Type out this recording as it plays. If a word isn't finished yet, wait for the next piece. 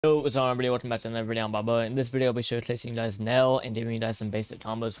Yo, what's on everybody? Welcome back to another video on Balboa. In this video, I'll be showcasing you guys Nelliel and giving you guys some basic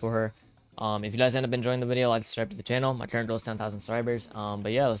combos for her. If you guys end up enjoying the video, like, subscribe to the channel. My current goal is 10,000 subscribers.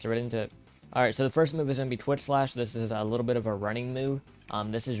 But yeah, let's get right into it. Alright, so the first move is going to be Twitch Slash. This is a little bit of a running move.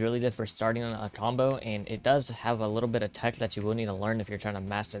 This is really good for starting on a combo, and it does have a little bit of tech that you will need to learn if you're trying to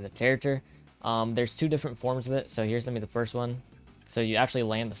master the character. There's two different forms of it, so here's going to be the first one. So you actually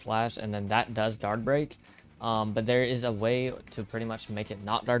land the slash, and then that does guard break. But there is a way to pretty much make it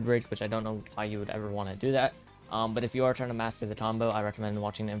not guard break, which I don't know why you would ever want to do that. But if you are trying to master the combo, I recommend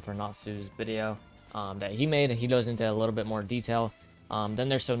watching Infernatsu's video that he made. He goes into a little bit more detail. Then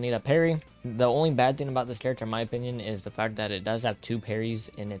there's Sonita Parry. The only bad thing about this character, in my opinion, is the fact that it does have two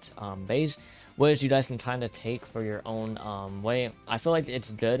parries in its base, which you guys can kind of take for your own way. I feel like it's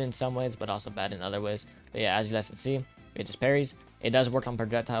good in some ways, but also bad in other ways. But yeah, as you guys can see, it just parries. It does work on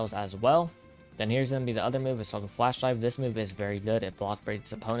projectiles as well. Then here's going to be the other move. It's called the Flash Dive. This move is very good. It block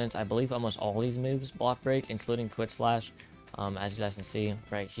breaks opponents. I believe almost all these moves block break, including Twitch Slash. As you guys can see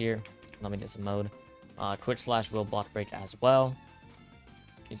right here. Let me get some mode. Twitch Slash will block break as well.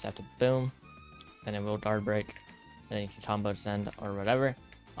 You just have to boom. Then it will guard break. And then you can combo send or whatever.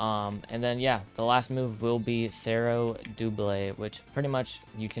 And then yeah, the last move will be Sero Double, which pretty much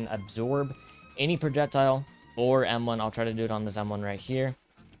you can absorb any projectile or M1. I'll try to do it on this M1 right here.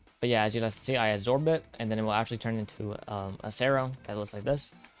 But yeah, as you guys see, I absorb it, and then it will actually turn into a Sero that looks like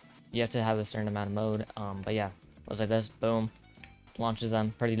this. You have to have a certain amount of mode. But yeah, looks like this. Boom. Launches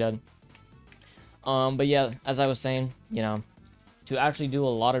them. Pretty good. But yeah, as I was saying, you know, to actually do a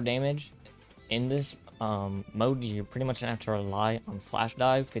lot of damage in this mode, you're pretty much going to have to rely on Flash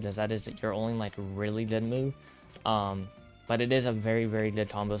Dive, because that is your only, like, really good move. But it is a very, very good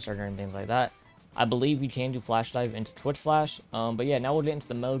combo starter and things like that. I believe you can do Flash Dive into Twitch Slash. But yeah, now we'll get into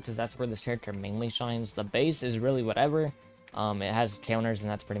the mode, because that's where this character mainly shines. The base is really whatever. It has counters,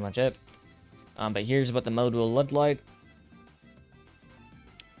 and that's pretty much it. But here's what the mode will look like.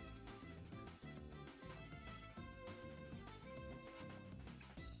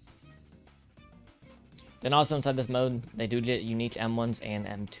 Then also inside this mode, they do get unique M1s and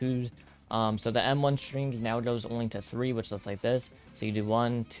M2s. So the M1 streams now goes only to 3, which looks like this. So you do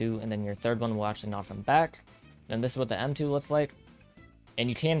 1, 2, and then your third one will actually knock them back. Then this is what the M2 looks like. And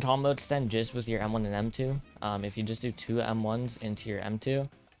you can combo extend just with your M1 and M2. If you just do 2 M1s into your M2,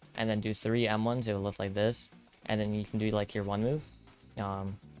 and then do 3 M1s, it will look like this. And then you can do like your one move.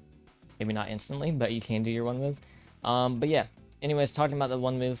 Maybe not instantly, but you can do your one move. But yeah, anyways, talking about the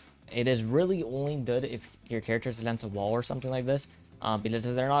one move, it is really only good if your character is against a wall or something like this. Because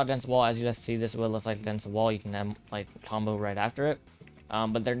if they're not against a wall, as you guys see, this is what it looks like against a wall. You can then like combo right after it.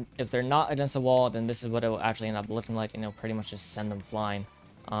 But if they're not against a wall, then this is what it will actually end up looking like, and it'll pretty much just send them flying.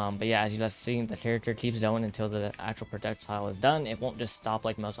 But yeah, as you guys see, the character keeps going until the actual projectile is done. It won't just stop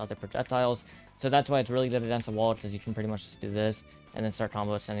like most other projectiles. So that's why it's really good against a wall, because you can pretty much just do this and then start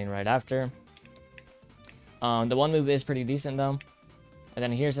combo sending right after. The one move is pretty decent though. And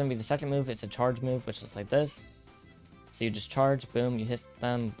then here's going to be the second move. It's a charge move, which is like this. So you just charge, boom, you hit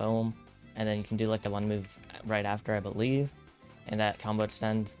them, boom, and then you can do like the one move right after, I believe, and that combo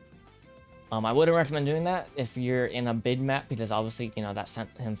extends. I wouldn't recommend doing that if you're in a big map, because obviously, you know, that sent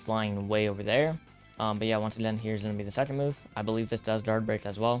him flying way over there. But yeah, once again, here's going to be the second move. I believe this does guard break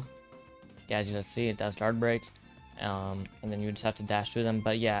as well. Yeah, as you can see, it does guard break. And then you just have to dash through them.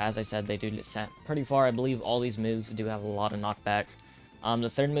 But yeah, as I said, they do get sent pretty far. I believe all these moves do have a lot of knockback. The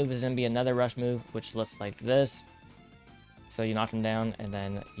third move is going to be another rush move, which looks like this. So you knock them down, and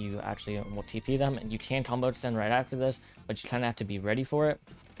then you actually will TP them, and you can combo extend right after this, but you kind of have to be ready for it.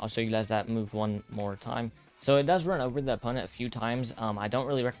 I'll show you guys that move one more time. So it does run over the opponent a few times. I don't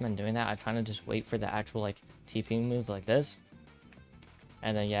really recommend doing that. I kind of just wait for the actual like TP move like this.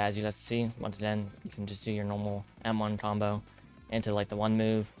 And then yeah, as you guys see, once again, you can just do your normal M1 combo into like the one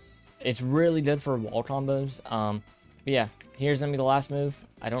move. It's really good for wall combos. But yeah, here's gonna be the last move.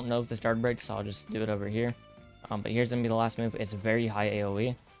 I don't know if this guard breaks, so I'll just do it over here. But here's going to be the last move. It's very high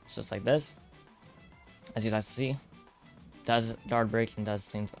AoE. It's just like this. As you guys see. Does guard break and does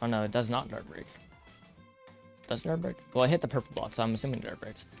things. Oh no, it does not guard break. Does guard break? Well, I hit the purple block, so I'm assuming guard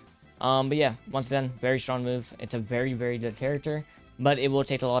breaks. But yeah, once again, very strong move. It's a very, very good character. But it will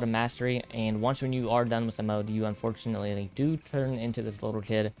take a lot of mastery. And once when you are done with the mode, you unfortunately do turn into this little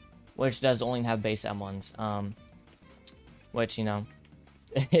kid. Which does only have base M1s. Which, you know,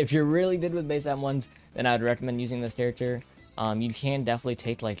 if you're really good with base M1s, then I would recommend using this character. You can definitely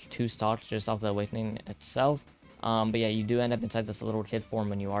take like 2 stocks just off the awakening itself. But yeah, you do end up inside this little kid form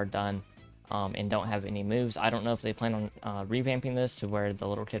when you are done. and don't have any moves. I don't know if they plan on revamping this to where the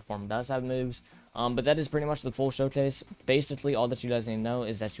little kid form does have moves. But that is pretty much the full showcase. Basically, all that you guys need to know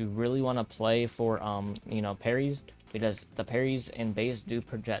is that you really want to play for, you know, parries, because the parries in base do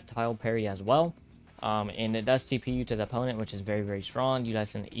projectile parry as well. And it does TP you to the opponent, which is very, very strong. You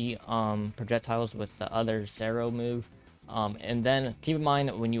guys can eat projectiles with the other Sero move. And then keep in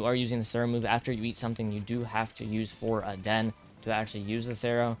mind, when you are using the Sero move, after you eat something, you do have to use for a den to actually use the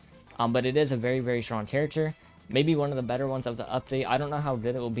Sero. But it is a very, very strong character. Maybe one of the better ones of the update. I don't know how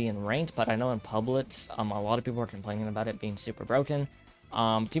good it will be in ranked, but I know in Publix, a lot of people are complaining about it being super broken.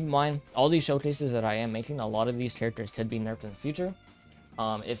 Keep in mind, all these showcases that I am making, a lot of these characters could be nerfed in the future.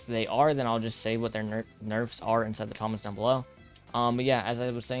 If they are, then I'll just say what their nerfs are inside the comments down below. But yeah, as I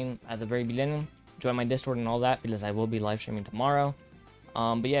was saying at the very beginning, join my Discord and all that, because I will be live streaming tomorrow.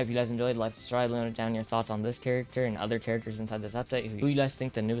 But yeah, if you guys enjoyed, like, subscribe, let down your thoughts on this character and other characters inside this update. Who you guys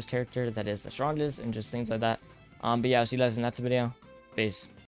think the newest character that is the strongest, and just things like that. But yeah, I'll see you guys in the next video. Peace.